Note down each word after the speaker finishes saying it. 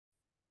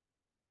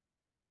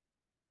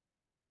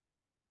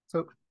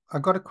So I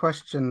got a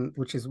question,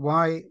 which is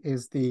why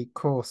is the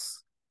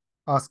course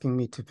asking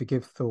me to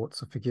forgive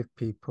thoughts or forgive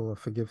people or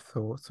forgive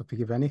thoughts or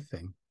forgive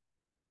anything?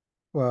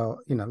 Well,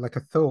 like a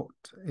thought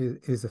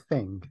is a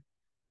thing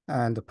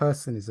and a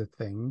person is a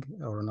thing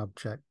or an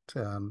object.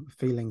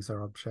 Feelings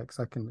are objects.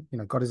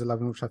 God is a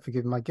love in which I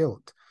forgive my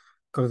guilt.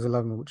 God is a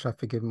love in which I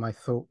forgive my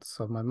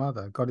thoughts of my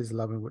mother. God is a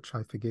love in which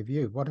I forgive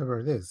you, whatever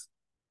it is.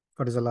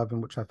 God is a love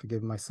in which I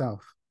forgive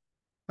myself.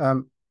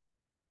 Um,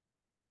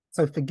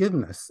 so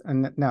forgiveness,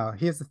 and now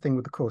here's the thing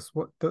with the course.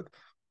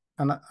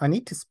 And I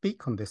need to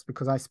speak on this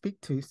because I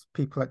speak to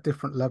people at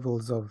different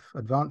levels of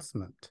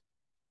advancement.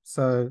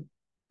 So,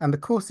 and the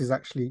course is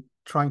actually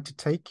trying to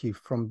take you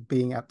from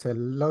being at a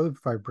low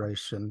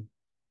vibration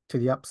to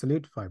the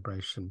absolute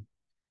vibration.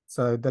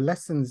 So the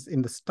lessons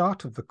in the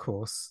start of the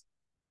course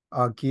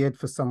are geared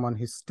for someone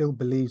who still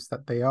believes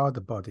that they are the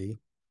body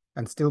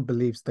and still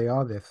believes they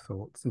are their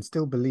thoughts and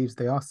still believes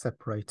they are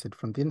separated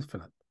from the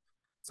infinite.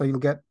 So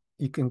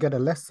you can get a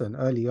lesson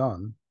early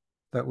on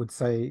that would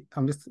say,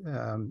 I'm just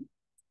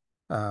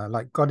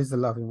like God is the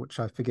love in which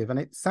I forgive. And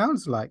it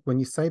sounds like when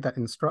you say that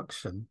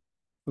instruction,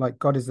 like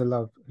God is the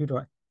love, who do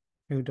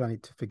I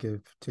need to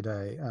forgive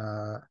today?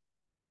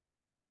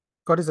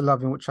 God is a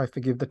love in which I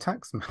forgive the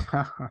taxman.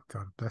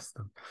 God bless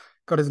them.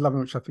 God is a love in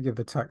which I forgive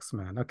the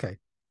taxman. Okay.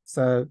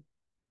 So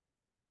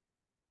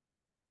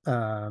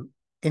uh,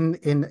 in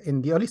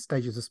the early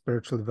stages of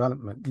spiritual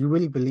development, you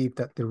really believe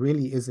that there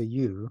really is a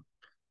you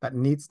that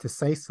needs to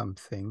say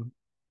something.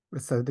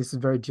 So this is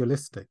very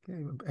dualistic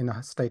in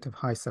a state of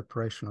high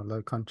separation or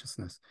low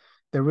consciousness.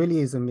 There really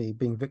is a me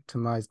being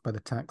victimized by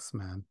the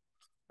taxman,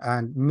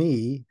 and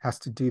me has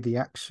to do the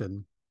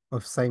action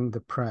of saying the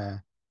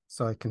prayer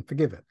so I can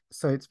forgive it.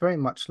 So it's very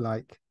much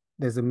like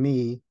there's a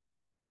me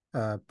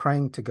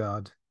praying to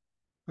God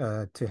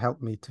to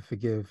help me to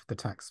forgive the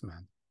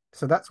taxman.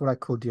 So that's what I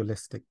call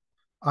dualistic.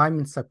 I'm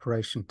in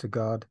separation to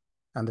God,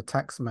 and the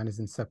taxman is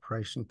in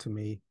separation to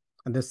me.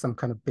 And there's some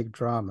kind of big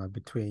drama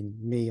between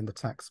me and the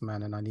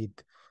taxman, and I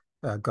need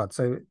God.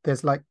 So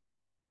there's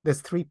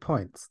 3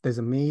 points. There's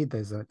a me,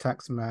 there's a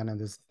taxman, and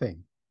there's a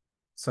thing.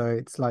 So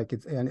it's like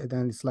and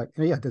then it's like,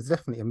 yeah, there's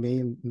definitely a me,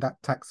 and that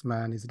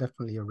taxman is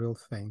definitely a real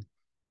thing,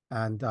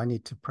 and I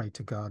need to pray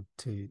to God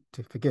to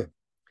forgive.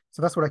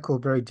 So that's what I call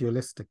very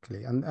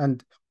dualistically.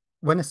 And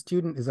when a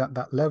student is at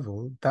that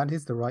level, that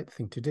is the right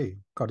thing to do.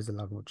 God is a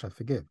love in which I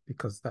forgive,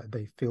 because that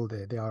they feel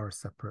they are a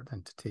separate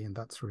entity, and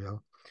that's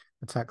real.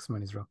 The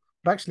taxman is real.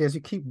 But actually, as you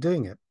keep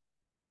doing it,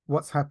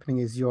 what's happening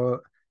is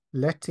you're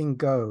letting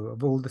go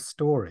of all the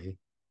story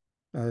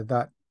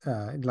that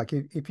like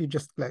if you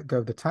just let go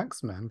of the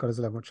taxman, God is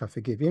a love in which I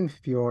forgive, even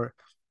if you're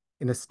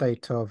in a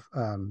state of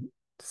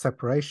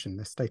separation,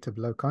 a state of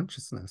low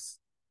consciousness,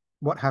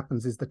 what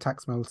happens is the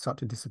taxman will start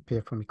to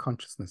disappear from your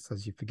consciousness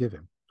as you forgive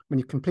him. When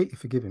you completely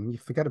forgive him, you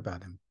forget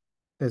about him.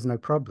 There's no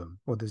problem,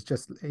 or there's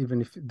just,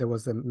 even if there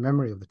was a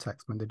memory of the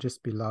taxman, there'd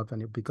just be love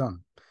and it'll be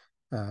gone.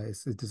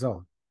 It's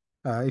dissolved.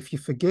 If you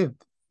forgive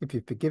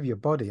your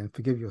body and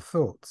forgive your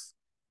thoughts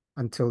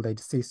until they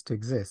cease to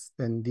exist,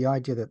 then the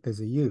idea that there's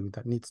a you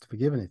that needs to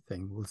forgive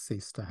anything will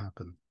cease to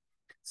happen.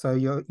 So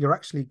you're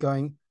actually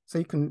going, so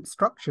you can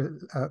structure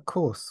a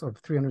course of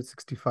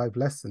 365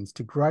 lessons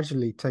to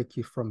gradually take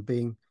you from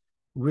being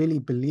really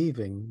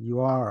believing you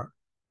are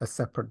a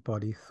separate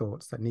body,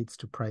 thoughts that needs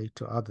to pray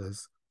to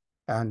others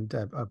and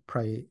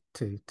pray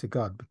to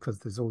God, because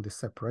there's all this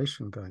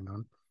separation going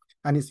on.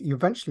 And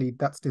eventually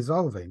that's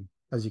dissolving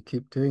as you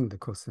keep doing the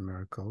Course in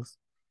Miracles.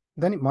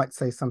 Then it might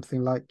say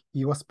something like,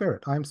 you are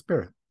spirit, I am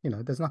spirit.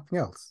 There's nothing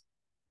else.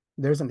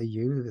 There isn't a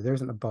you, there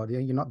isn't a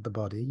body, you're not the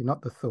body, you're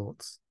not the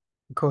thoughts.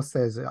 The Course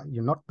says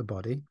you're not the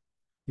body,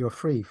 you're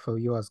free, for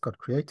you as God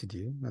created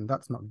you, and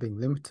that's not being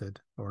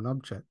limited or an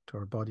object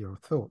or a body or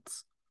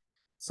thoughts.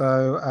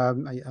 So,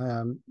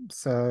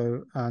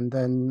 and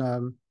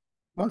then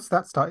once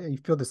that starts, you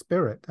feel the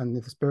spirit, and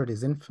if the spirit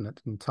is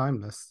infinite and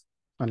timeless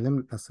and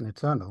limitless and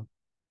eternal,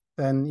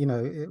 then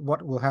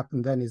what will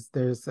happen then is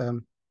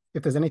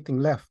if there's anything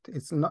left,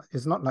 it's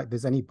not like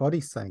there's any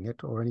body saying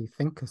it or any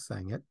thinker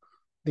saying it.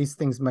 These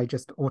things may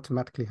just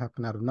automatically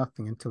happen out of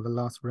nothing until the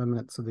last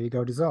remnants of the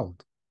ego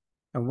dissolved.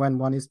 And when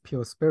one is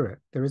pure spirit,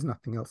 there is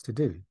nothing else to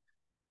do.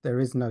 There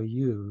is no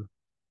you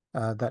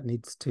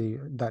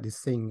that is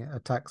seeing a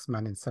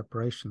taxman in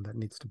separation that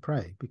needs to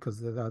pray,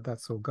 because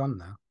that's all gone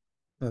now.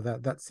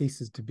 That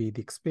ceases to be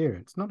the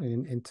experience, not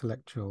an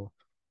intellectual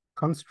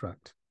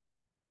construct.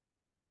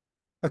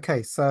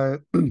 Okay, so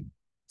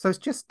so it's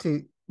just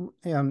to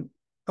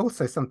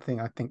also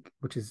something I think,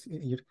 which is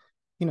you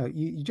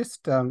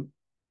just no,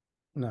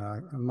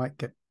 I might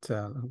get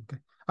okay.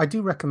 I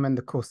do recommend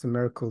the Course in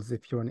Miracles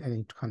if you're in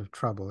any kind of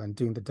trouble, and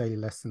doing the daily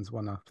lessons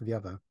one after the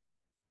other.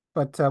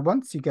 But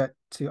once you get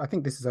to, I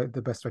think this is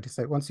the best way to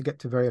say it, once you get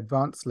to very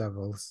advanced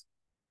levels,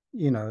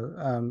 you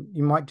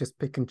might just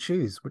pick and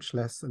choose which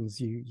lessons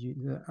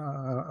you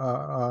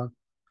are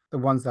the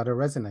ones that are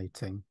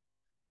resonating.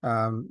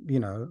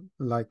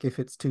 Like if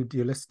it's too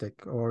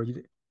dualistic, or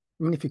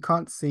I mean, if you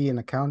can't see an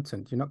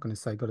accountant, you're not going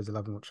to say God is a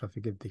love in which I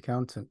forgive the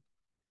accountant.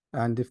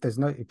 And if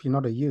you're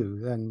not a you,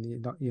 then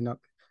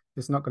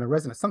it's not going to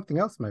resonate. Something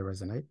else may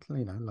resonate,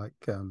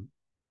 like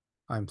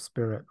I'm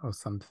spirit or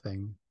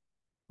something,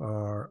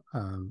 or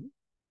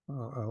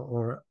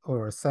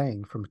or a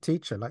saying from a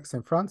teacher like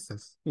St.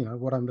 Francis,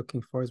 what I'm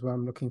looking for is where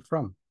I'm looking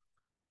from.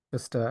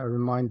 Just a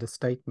reminder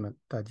statement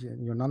that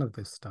you're none of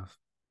this stuff.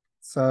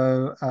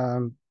 So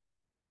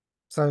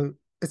so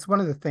it's one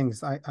of the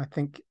things I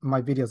think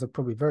my videos are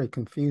probably very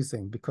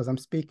confusing because I'm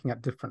speaking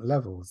at different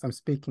levels. I'm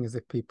speaking as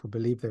if people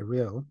believe they're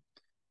real.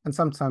 And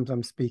sometimes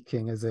I'm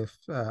speaking as if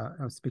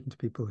I'm speaking to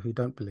people who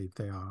don't believe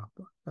they are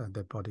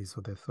their bodies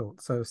or their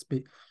thoughts. So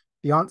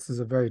the answers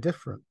are very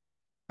different.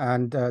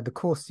 And the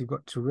course you've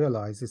got to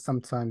realize is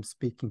sometimes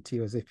speaking to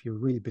you as if you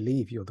really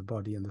believe you're the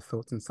body and the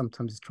thoughts, and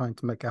sometimes it's trying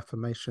to make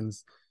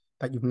affirmations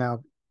that you've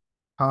now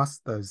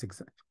passed those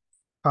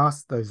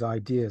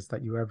ideas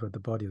that you ever the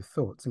body of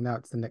thoughts, and now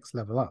it's the next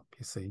level up,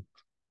 you see.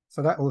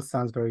 So that all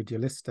sounds very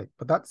dualistic,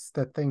 but that's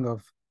the thing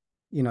of,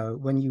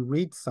 when you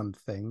read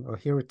something or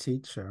hear a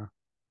teacher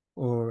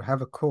or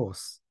have a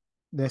course,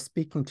 they're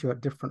speaking to you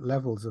at different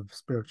levels of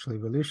spiritual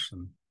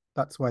evolution.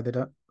 That's why they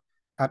don't,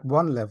 at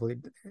one level,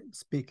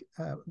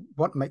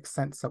 what makes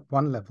sense at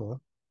one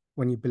level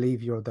when you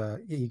believe you're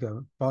the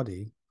ego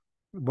body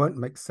won't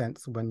make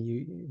sense when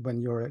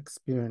your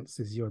experience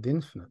is you're the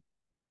infinite.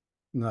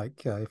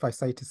 Like if I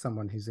say to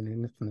someone who's in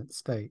an infinite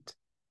state,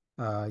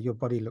 your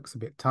body looks a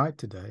bit tired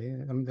today,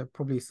 I mean, they'll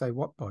probably say,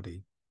 what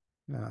body?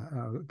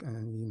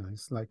 And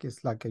it's like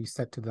you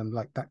said to them,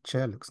 like, that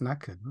chair looks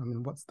knackered. I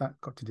mean, what's that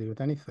got to do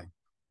with anything?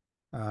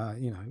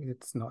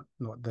 It's not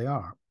what they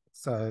are.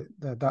 So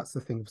that's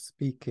the thing of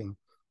speaking.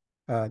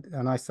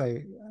 And I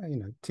say,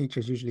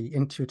 teachers usually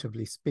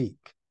intuitively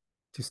speak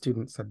to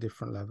students at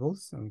different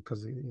levels, and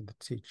because the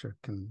teacher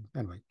can,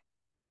 anyway,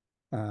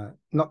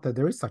 not that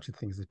there is such a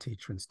thing as a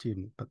teacher and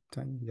student, but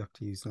you have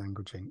to use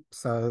languaging.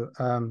 So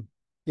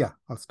yeah,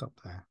 I'll stop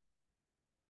there.